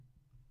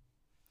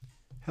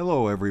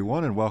Hello,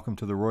 everyone, and welcome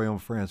to the Royaume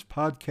France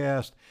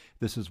podcast.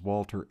 This is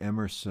Walter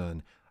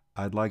Emerson.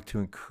 I'd like to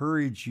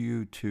encourage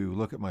you to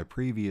look at my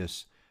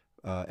previous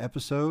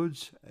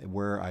episodes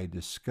where I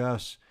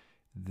discuss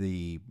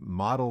the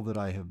model that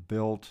I have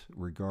built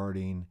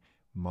regarding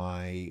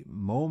my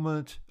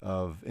moment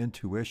of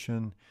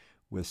intuition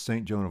with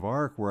St. Joan of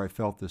Arc, where I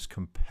felt this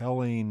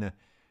compelling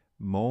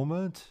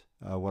moment,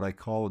 what I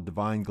call a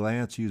divine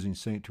glance using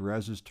St.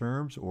 Thérèse's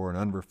terms, or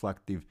an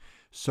unreflective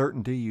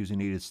certainty using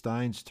Edith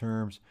Stein's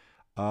terms,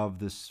 of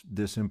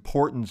this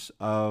importance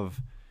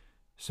of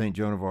St.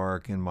 Joan of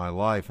Arc in my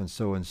life. And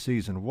so in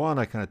season one,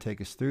 I kind of take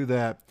us through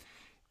that,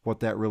 what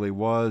that really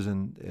was.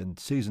 And in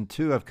season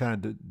two, I've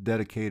kind of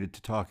dedicated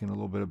to talking a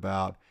little bit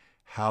about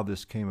how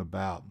this came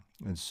about.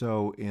 And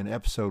so in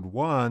episode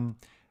one,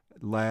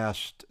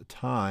 last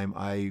time,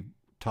 I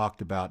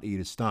talked about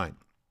Edith Stein,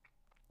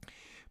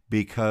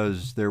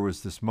 because there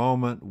was this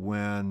moment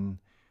when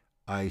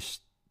I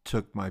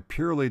took my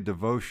purely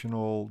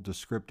devotional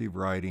descriptive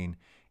writing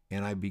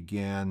and I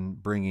began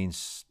bringing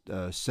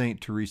Saint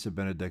Teresa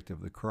Benedict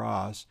of the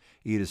Cross,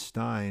 Edith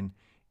Stein,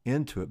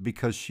 into it,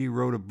 because she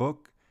wrote a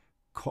book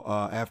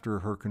after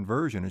her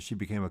conversion, and she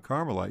became a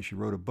Carmelite. She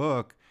wrote a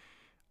book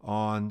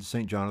on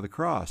St. John of the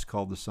Cross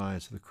called The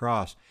Science of the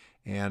Cross.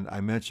 And I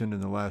mentioned in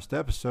the last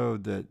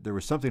episode that there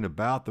was something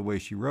about the way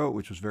she wrote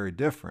which was very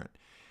different.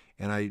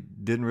 And I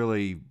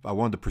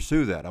wanted to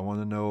pursue that. I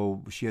wanted to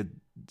know,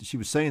 she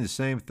was saying the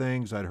same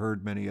things I'd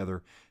heard many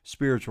other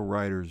spiritual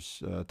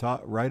writers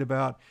write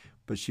about,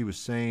 but she was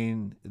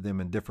saying them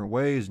in different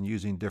ways and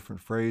using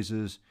different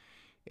phrases,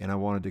 and I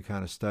wanted to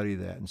kind of study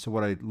that. And so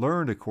what I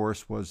learned, of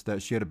course, was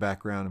that she had a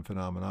background in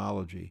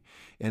phenomenology.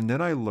 And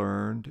then I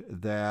learned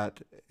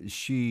that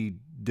she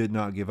did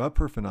not give up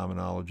her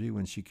phenomenology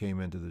when she came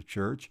into the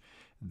church,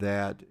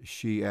 that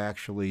she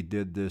actually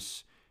did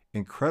this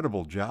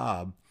incredible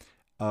job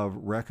of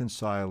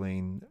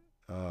reconciling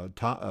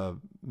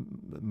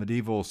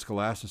medieval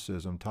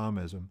scholasticism,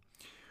 Thomism,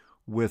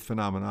 with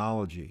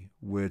phenomenology,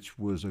 which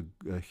was a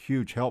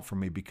huge help for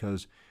me,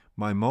 because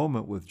my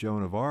moment with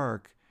Joan of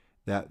Arc,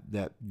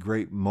 that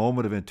great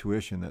moment of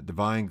intuition, that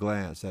divine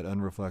glance, that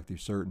unreflective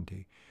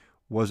certainty,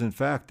 was in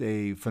fact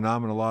a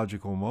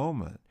phenomenological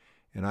moment.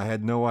 And I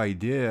had no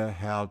idea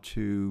how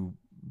to,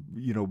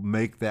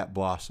 make that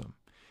blossom,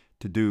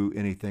 to do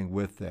anything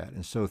with that.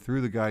 And so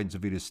through the guidance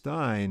of Edith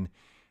Stein,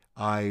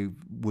 I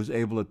was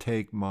able to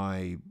take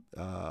my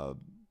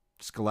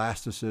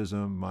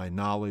scholasticism, my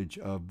knowledge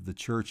of the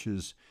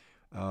church's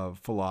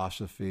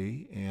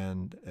philosophy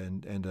and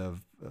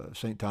of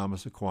St.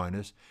 Thomas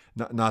Aquinas.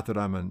 Not that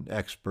I'm an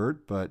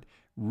expert, but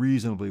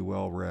reasonably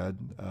well read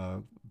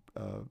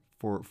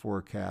for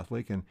a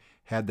Catholic, and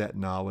had that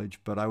knowledge.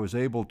 But I was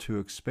able to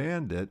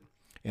expand it,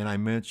 and I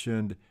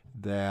mentioned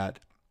that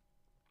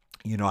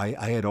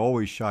I had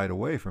always shied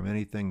away from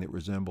anything that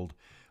resembled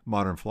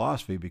modern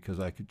philosophy, because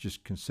I could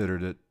just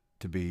considered it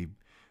to be,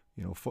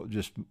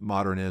 just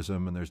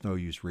modernism, and there's no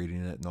use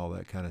reading it and all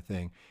that kind of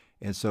thing.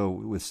 And so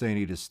with Saint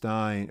Edith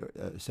Stein,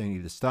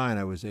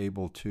 I was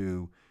able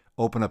to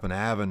open up an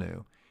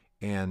avenue,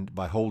 and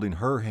by holding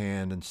her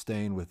hand and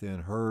staying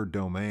within her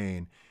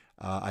domain,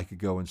 I could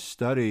go and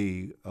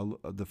study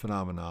the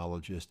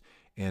phenomenologist,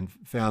 and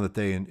found that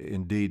they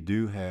indeed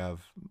do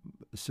have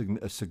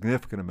a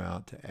significant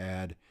amount to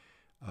add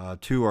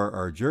to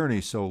our journey,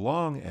 so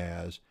long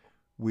as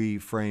we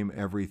frame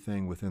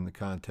everything within the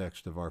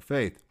context of our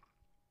faith,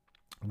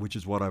 which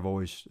is what I've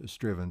always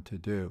striven to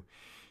do.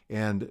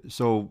 And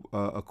so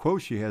a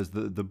quote she has,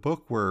 the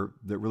book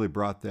that really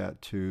brought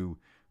that to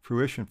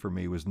fruition for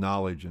me was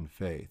Knowledge and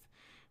Faith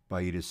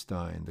by Edith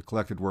Stein, the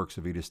collected works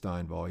of Edith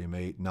Stein, Volume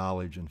 8,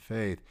 Knowledge and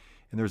Faith.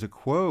 And there's a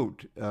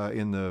quote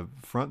in the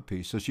front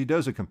piece. So she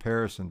does a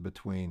comparison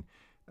between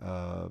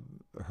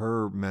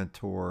her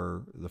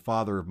mentor, the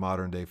father of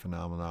modern day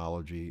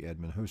phenomenology,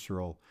 Edmund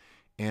Husserl,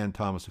 and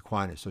Thomas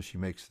Aquinas. So she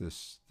makes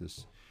this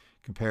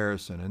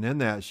comparison. And in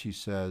that she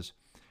says,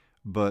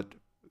 but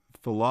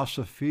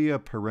philosophia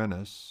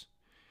Pureness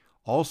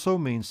also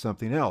means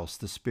something else,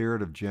 the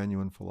spirit of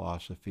genuine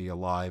philosophy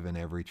alive in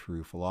every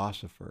true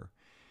philosopher.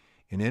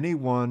 In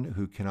anyone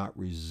who cannot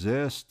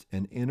resist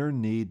an inner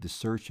need to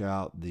search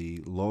out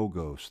the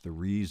logos, the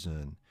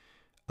reason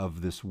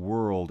of this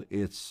world,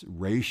 its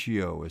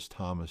ratio, as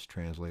Thomas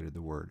translated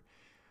the word.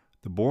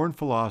 The born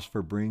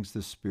philosopher brings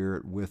the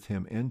spirit with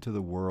him into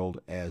the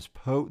world as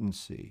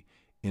potency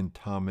in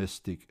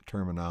Thomistic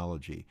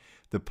terminology.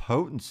 The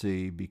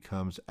potency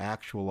becomes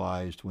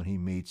actualized when he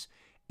meets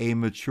a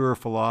mature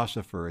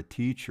philosopher, a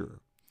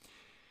teacher.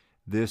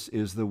 This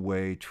is the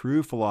way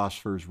true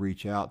philosophers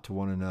reach out to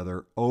one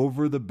another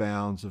over the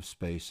bounds of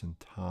space and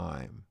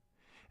time.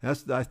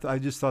 I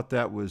just thought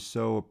that was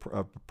so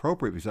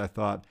appropriate, because I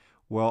thought,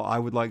 well, I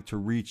would like to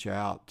reach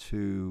out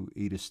to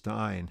Edith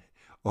Stein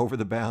over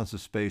the bounds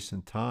of space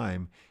and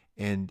time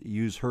and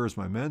use her as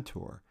my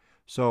mentor.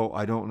 So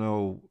I don't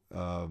know,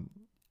 I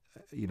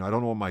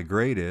don't know what my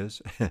grade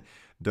is.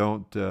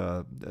 don't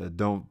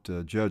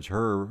judge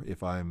her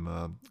if I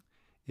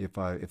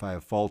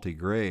have faulty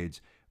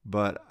grades.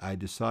 but I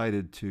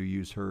decided to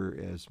use her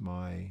as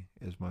my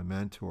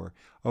mentor.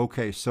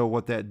 Okay, so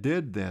what that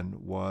did then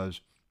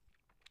was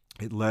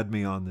it led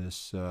me on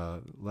this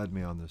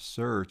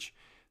search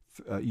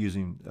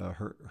using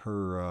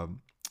her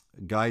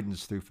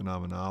guidance through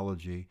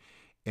phenomenology.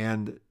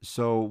 And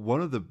so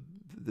one of the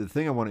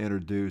thing I want to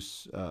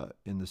introduce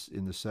in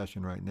this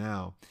session right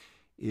now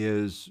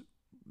is,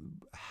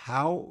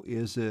 how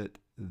is it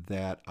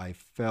that I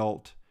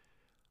felt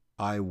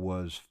I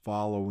was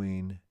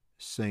following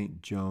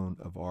Saint Joan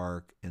of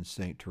Arc and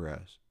Saint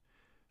Thérèse?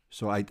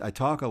 So I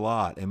talk a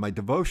lot, and my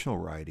devotional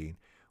writing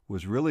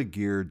was really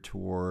geared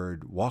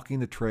toward walking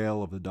the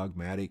trail of the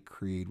Dogmatic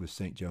Creed with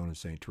Saint Joan and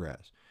Saint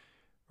Thérèse,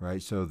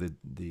 right? So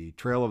the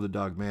trail of the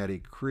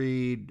Dogmatic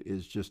Creed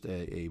is just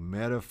a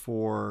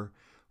metaphor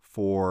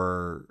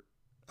for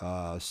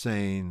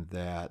saying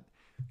that,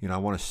 I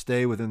want to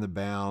stay within the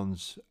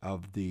bounds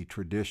of the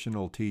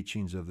traditional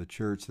teachings of the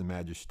church, the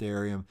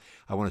magisterium.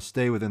 I want to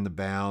stay within the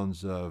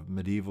bounds of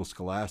medieval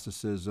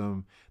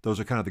scholasticism. Those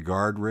are kind of the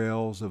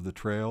guardrails of the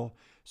trail.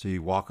 So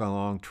you walk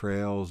along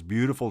trails,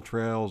 beautiful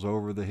trails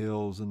over the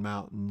hills and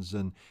mountains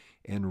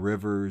and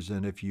rivers.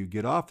 And if you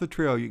get off the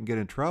trail, you can get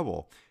in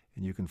trouble,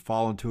 and you can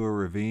fall into a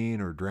ravine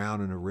or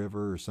drown in a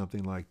river or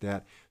something like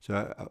that.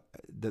 So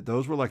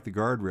those were like the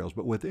guardrails.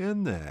 But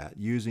within that,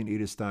 using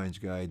Edith Stein's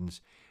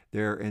guidance,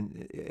 there,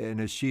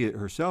 and as she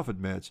herself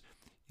admits,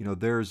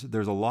 there's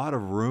a lot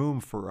of room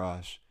for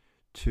us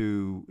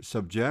to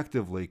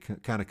subjectively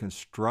kind of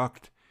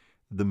construct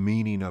the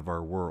meaning of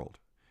our world.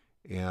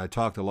 And I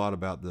talked a lot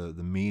about the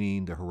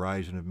meaning, the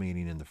horizon of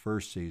meaning in the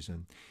first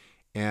season.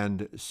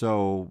 And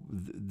so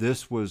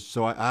this was,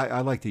 so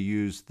I like to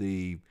use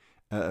the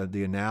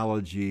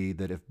analogy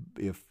that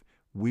if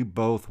we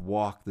both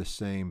walk the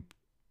same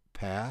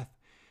path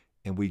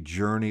and we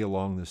journey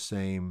along the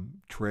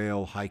same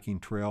trail, hiking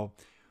trail,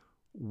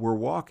 we're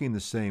walking the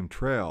same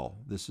trail.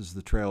 This is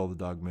the trail of the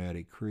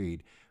Dogmatic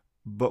Creed,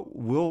 but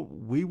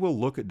we will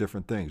look at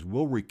different things.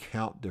 We'll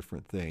recount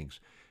different things.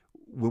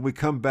 When we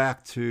come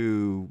back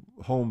to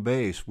home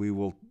base, we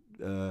will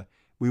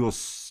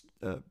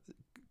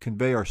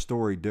convey our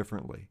story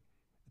differently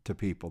to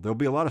people. There'll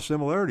be a lot of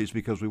similarities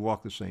because we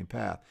walk the same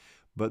path,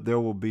 but there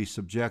will be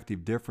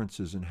subjective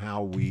differences in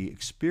how we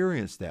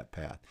experience that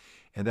path.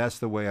 And that's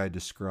the way I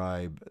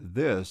describe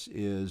this,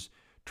 is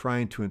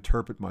trying to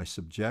interpret my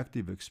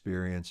subjective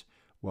experience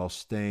while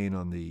staying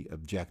on the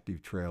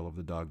objective trail of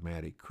the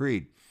Dogmatic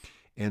Creed.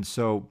 And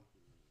so,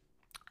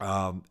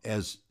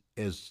 as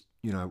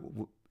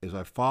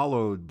I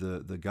followed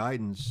the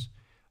guidance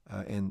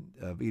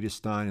of Edith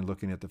Stein and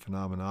looking at the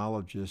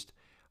phenomenologist,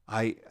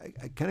 I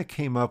kind of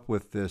came up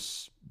with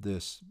this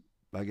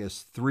I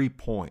guess 3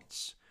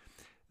 points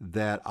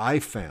that I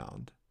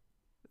found,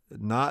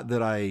 not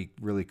that I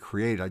really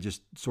created, I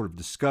just sort of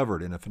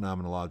discovered in a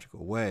phenomenological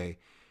way.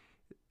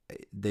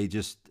 They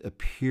just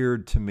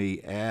appeared to me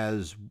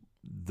as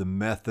the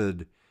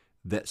method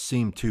that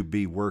seemed to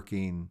be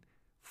working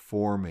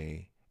for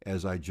me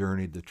as I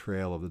journeyed the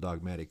trail of the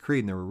Dogmatic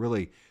Creed. And there were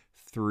really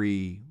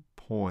 3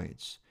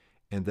 points,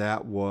 and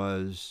that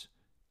was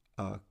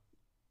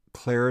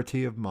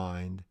clarity of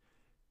mind,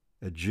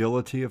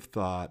 agility of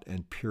thought,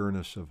 and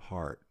pureness of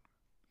heart.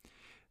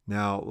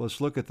 Now, let's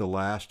look at the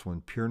last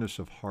one, pureness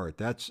of heart.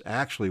 That's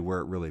actually where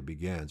it really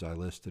begins. I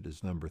listed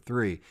as number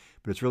 3,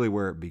 but it's really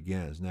where it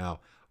begins. Now,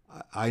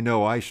 I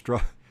know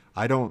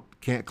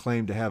can't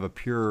claim to have a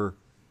pure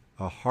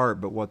heart,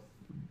 but what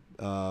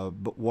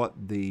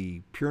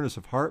the pureness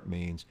of heart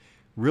means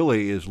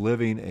really is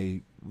living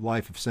a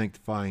life of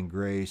sanctifying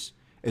grace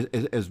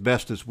as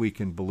best as we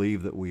can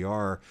believe that we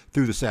are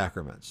through the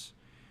sacraments.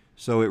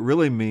 So it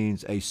really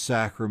means a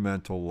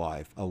sacramental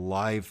life, a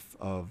life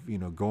of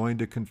going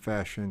to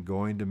confession,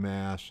 going to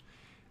Mass,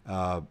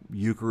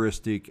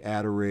 Eucharistic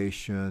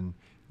adoration,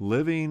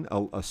 living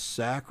a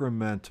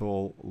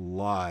sacramental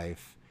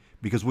life,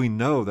 because we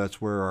know that's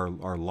where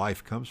our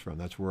life comes from.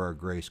 That's where our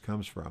grace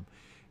comes from.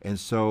 And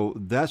so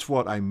that's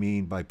what I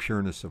mean by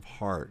pureness of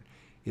heart,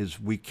 is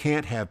we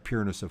can't have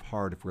pureness of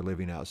heart if we're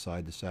living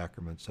outside the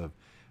sacraments of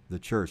the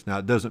church. Now,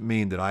 it doesn't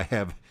mean that I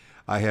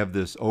have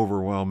this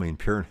overwhelming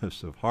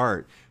pureness of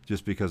heart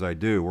just because I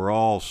do. We're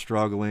all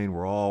struggling.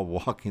 We're all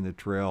walking the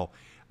trail.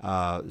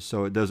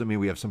 So it doesn't mean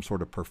we have some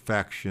sort of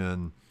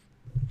perfection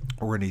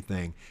or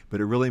anything,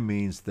 but it really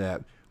means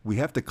that we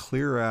have to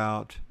clear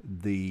out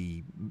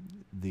the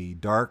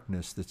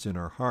darkness that's in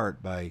our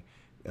heart by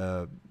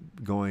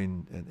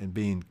going and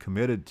being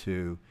committed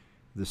to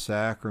the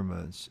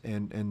sacraments,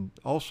 and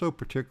also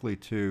particularly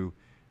to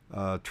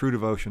true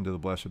devotion to the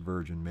Blessed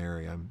Virgin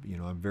Mary.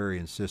 I'm very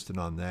insistent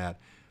on that.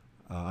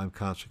 I'm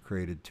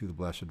consecrated to the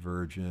Blessed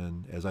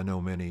Virgin, as I know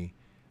many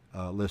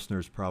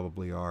listeners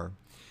probably are,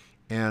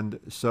 and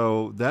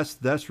so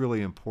that's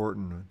really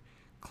important.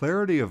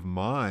 Clarity of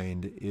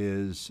mind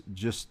is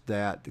just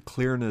that, the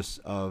clearness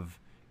of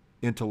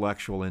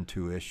intellectual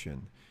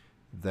intuition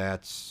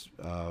that's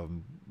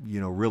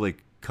really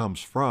comes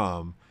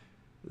from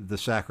the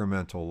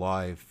sacramental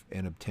life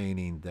and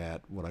obtaining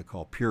that, what I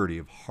call purity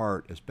of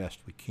heart, as best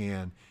we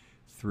can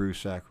through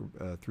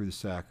through the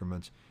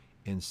sacraments.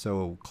 And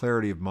so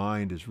clarity of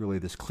mind is really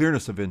this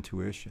clearness of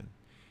intuition,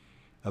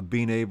 of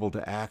being able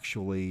to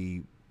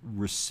actually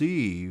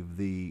receive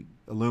the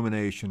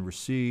illumination,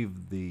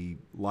 receive the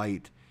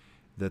light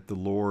that the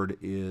Lord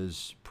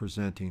is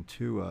presenting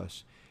to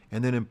us.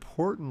 And then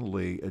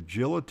importantly,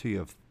 agility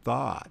of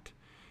thought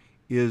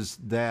is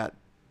that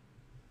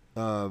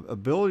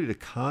ability to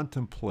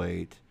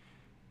contemplate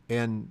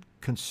and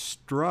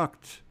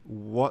construct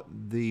what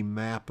the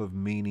map of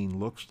meaning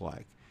looks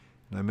like.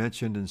 And I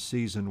mentioned in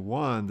season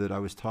 1 that I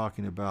was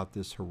talking about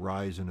this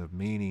horizon of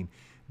meaning,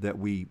 that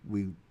we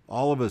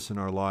all of us in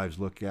our lives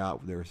look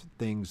out. There's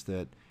things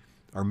that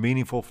are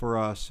meaningful for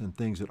us and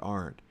things that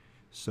aren't.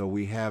 So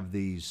we have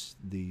these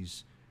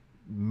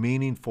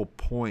meaningful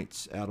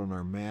points out on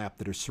our map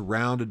that are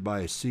surrounded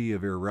by a sea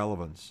of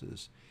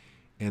irrelevances.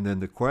 And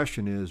then the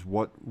question is,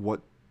 what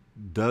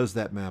does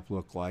that map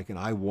look like? And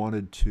I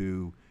wanted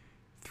to,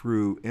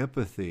 through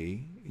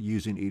empathy,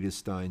 using Edith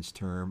Stein's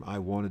term, I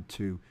wanted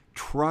to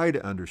try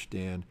to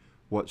understand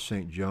what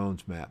St.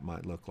 Joan's map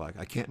might look like.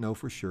 I can't know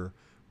for sure,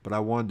 but I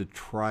wanted to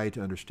try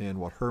to understand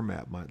what her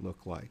map might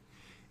look like.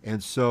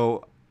 And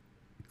so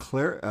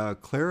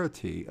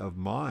clarity of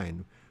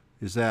mind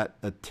is that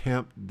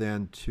attempt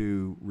then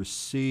to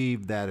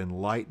receive that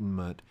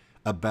enlightenment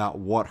about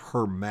what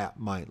her map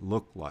might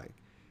look like.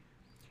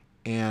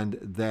 And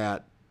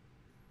that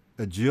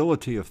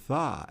agility of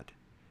thought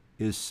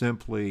is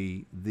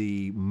simply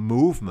the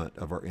movement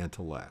of our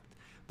intellect,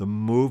 the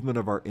movement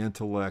of our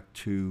intellect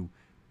to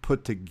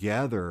put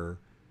together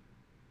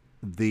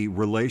the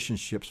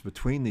relationships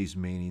between these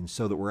meanings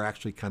so that we're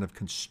actually kind of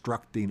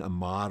constructing a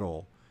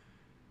model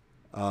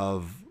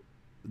of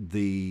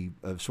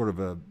sort of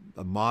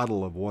a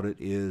model of what it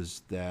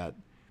is that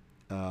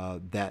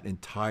that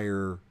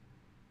entire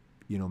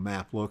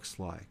map looks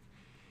like.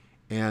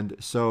 And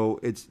so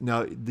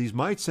now these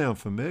might sound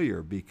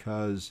familiar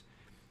because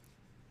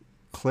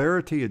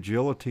clarity,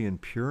 agility,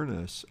 and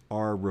pureness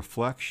are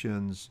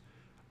reflections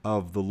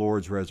of the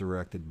Lord's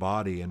resurrected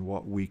body and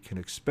what we can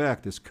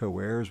expect as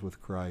co-heirs with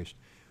Christ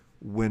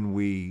when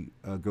we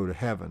go to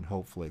heaven,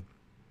 hopefully.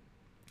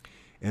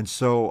 And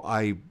so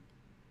I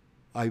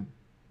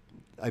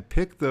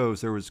picked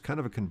those. There was kind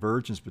of a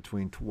convergence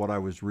between what I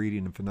was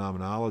reading in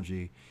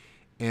phenomenology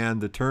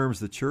and the terms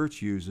the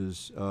church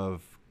uses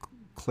of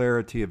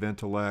clarity of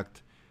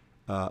intellect,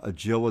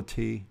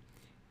 agility,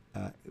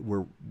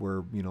 where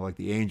like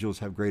the angels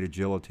have great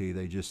agility.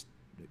 They just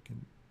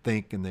can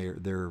think, and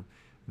they're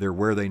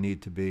where they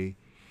need to be,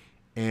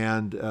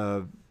 and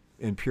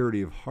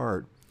purity of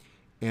heart.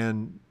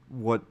 And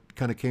what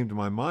kind of came to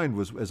my mind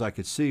was, as I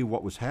could see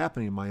what was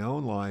happening in my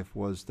own life,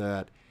 was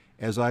that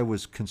as I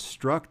was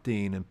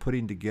constructing and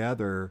putting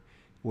together,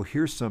 well,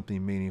 here's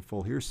something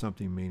meaningful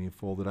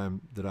that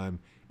I'm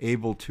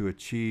able to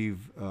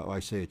achieve. I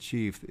say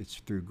achieve, it's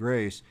through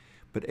grace,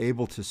 but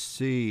able to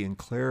see in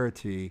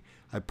clarity.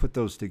 I put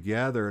those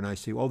together and I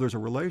see, well, there's a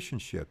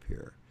relationship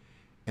here.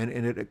 And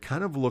it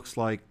kind of looks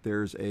like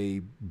there's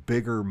a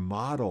bigger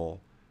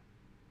model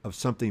of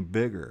something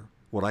bigger,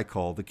 what I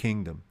call the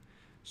kingdom.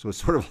 So it's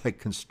sort of like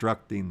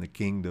constructing the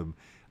kingdom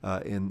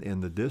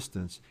in the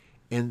distance,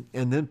 and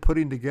then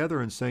putting together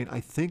and saying, I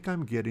think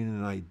I'm getting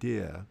an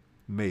idea,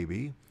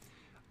 maybe,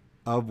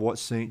 of what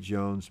St.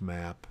 Joan's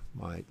map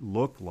might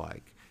look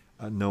like,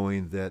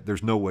 knowing that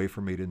there's no way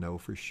for me to know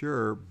for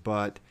sure,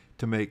 but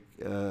to make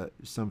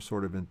some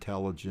sort of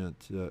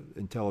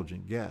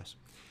intelligent guess.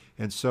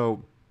 And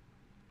so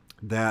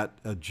that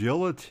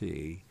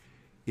agility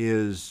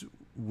is,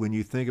 when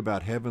you think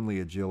about heavenly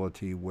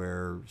agility,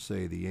 where,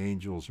 say, the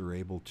angels are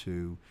able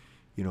to,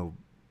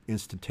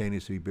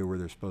 instantaneously be where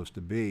they're supposed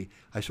to be,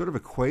 I sort of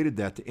equated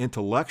that to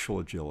intellectual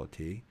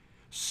agility,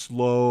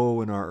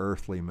 slow in our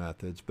earthly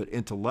methods, but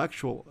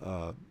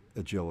intellectual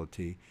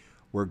agility,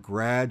 where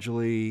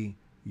gradually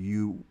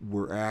you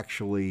were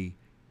actually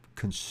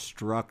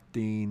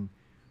constructing,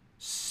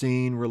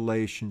 seeing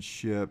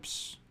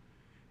relationships,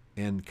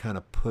 and kind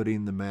of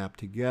putting the map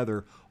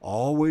together,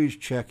 always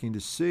checking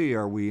to see,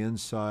 are we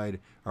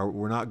inside,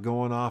 we're not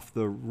going off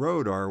the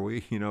road, are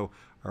we?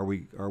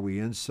 Are we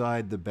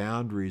inside the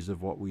boundaries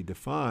of what we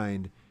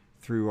defined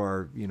through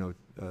our,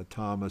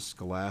 Thomas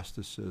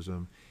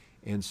scholasticism?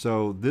 And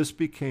so this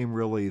became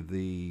really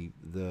the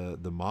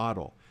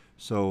model.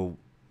 So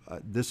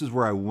this is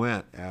where I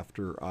went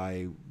after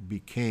I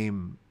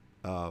became,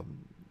 sort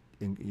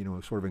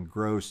of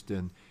engrossed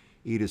in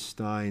Edith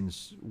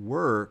Stein's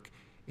work,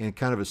 and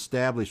kind of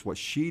established what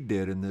she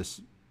did in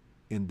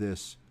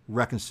this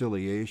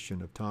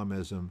reconciliation of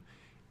Thomism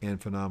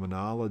and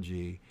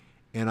phenomenology.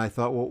 And I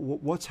thought, well,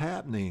 what's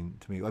happening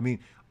to me? I mean,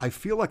 I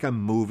feel like I'm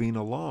moving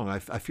along. I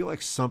feel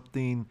like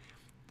something,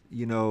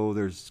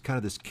 there's kind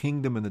of this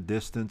kingdom in the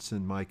distance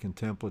in my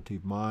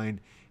contemplative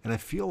mind, and I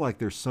feel like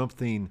there's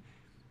something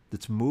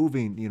that's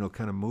moving,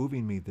 kind of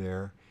moving me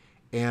there.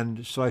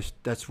 And so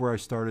that's where I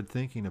started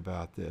thinking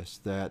about this,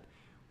 that,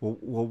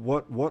 well,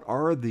 what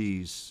are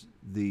these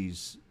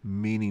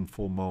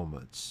meaningful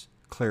moments,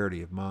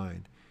 clarity of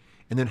mind?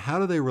 And then how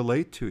do they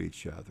relate to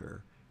each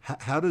other?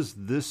 How does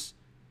this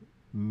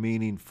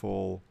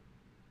meaningful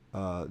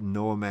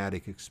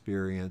noematic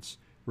experience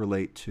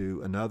relate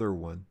to another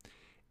one.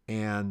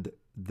 And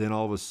then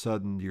all of a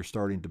sudden you're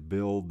starting to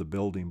build the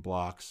building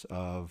blocks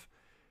of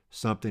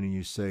something, and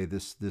you say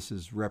this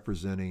is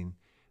representing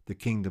the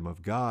kingdom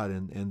of God,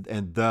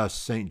 and thus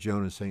Saint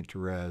Joan and Saint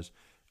Thérèse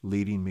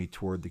leading me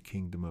toward the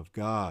kingdom of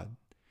God.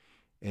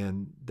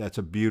 And that's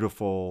a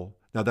beautiful.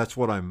 Now that's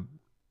what I'm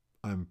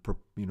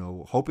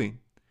hoping.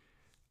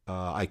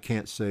 I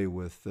can't say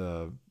with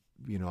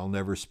I'll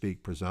never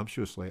speak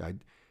presumptuously. I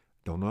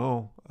don't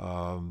know,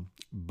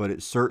 but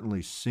it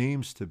certainly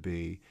seems to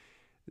be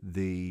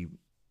the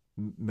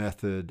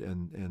method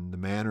and the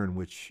manner in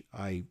which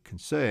I can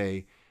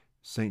say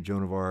Saint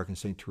Joan of Arc and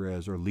Saint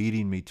Therese are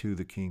leading me to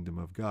the kingdom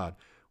of God.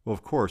 Well,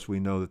 of course, we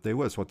know that they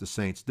will. It's what the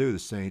saints do. The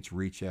saints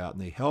reach out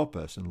and they help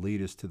us and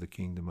lead us to the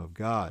kingdom of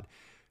God.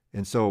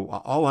 And so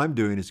all I'm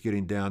doing is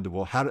getting down to,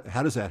 well, how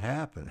does that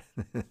happen?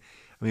 I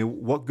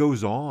mean, what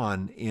goes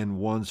on in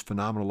one's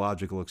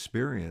phenomenological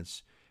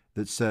experience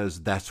that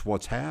says that's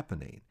what's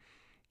happening?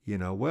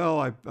 Well,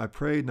 I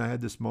prayed and I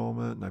had this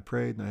moment, and I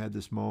prayed and I had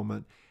this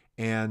moment.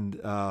 And,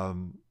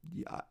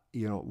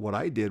 what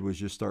I did was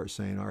just start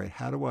saying, all right,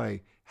 how do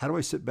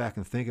I sit back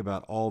and think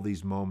about all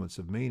these moments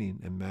of meaning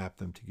and map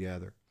them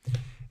together?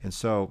 And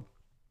so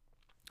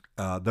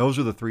those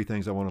are the three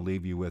things I want to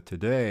leave you with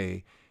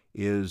today,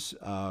 is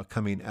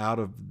coming out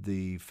of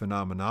the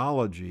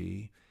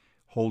phenomenology,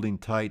 holding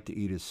tight to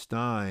Edith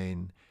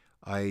Stein.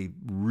 I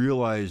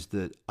realized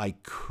that I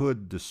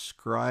could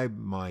describe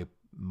my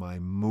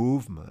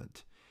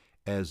movement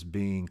as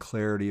being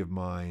clarity of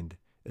mind,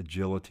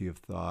 agility of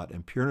thought,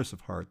 and pureness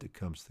of heart that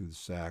comes through the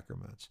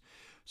sacraments.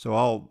 So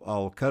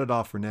I'll cut it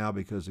off for now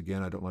because,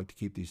 again, I don't like to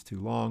keep these too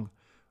long,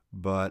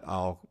 but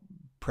I'll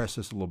press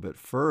this a little bit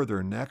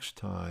further next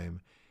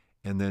time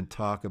and then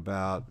talk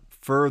about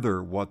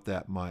further what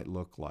that might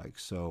look like.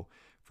 So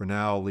for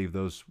now, I'll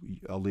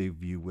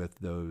leave you with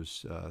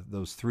those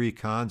three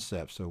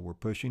concepts. So we're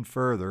pushing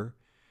further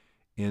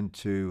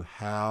into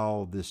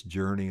how this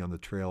journey on the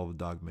trail of the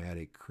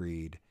Dogmatic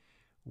Creed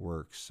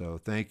works. So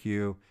thank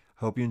you.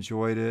 Hope you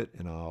enjoyed it,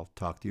 and I'll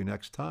talk to you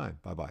next time.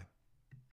 Bye-bye.